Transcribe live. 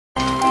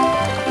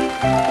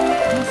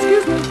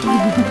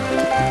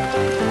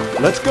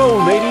Let's go,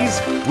 ladies.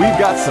 We've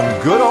got some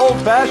good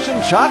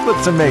old-fashioned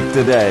chocolate to make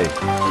today.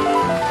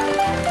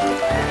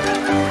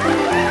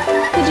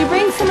 Could you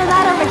bring some of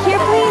that over here,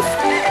 please?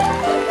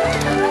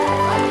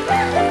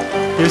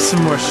 Here's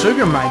some more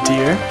sugar, my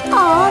dear.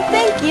 Aw,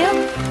 thank you.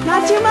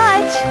 Not too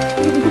much.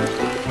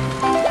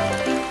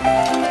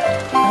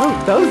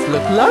 Oh, those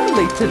look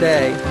lovely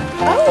today.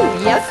 Oh,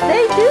 yes,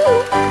 they do.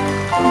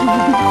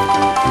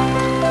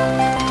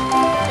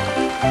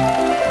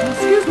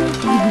 Excuse me.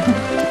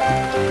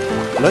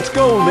 Let's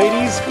go,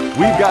 ladies.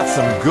 We've got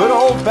some good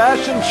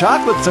old-fashioned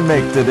chocolate to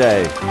make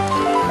today.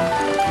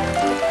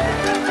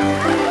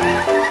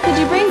 Could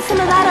you bring some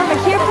of that over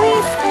here,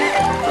 please?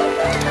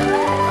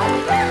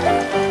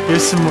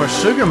 Here's some more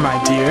sugar,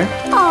 my dear.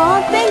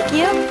 Aw, thank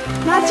you.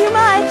 Not too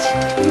much.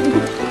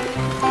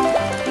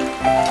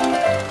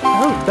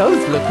 Oh,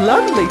 those look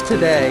lovely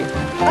today.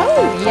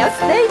 Oh, yes,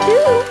 they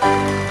do.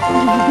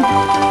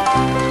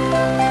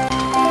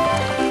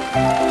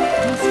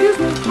 Excuse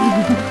me.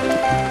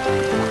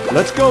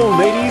 Let's go,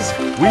 ladies.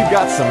 We've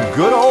got some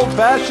good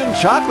old-fashioned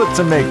chocolate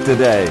to make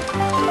today.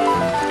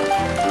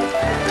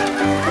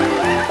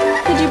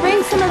 Could you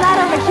bring some of that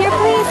over here,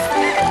 please?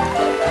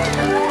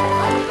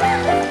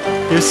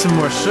 Here's some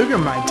more sugar,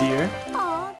 my dear.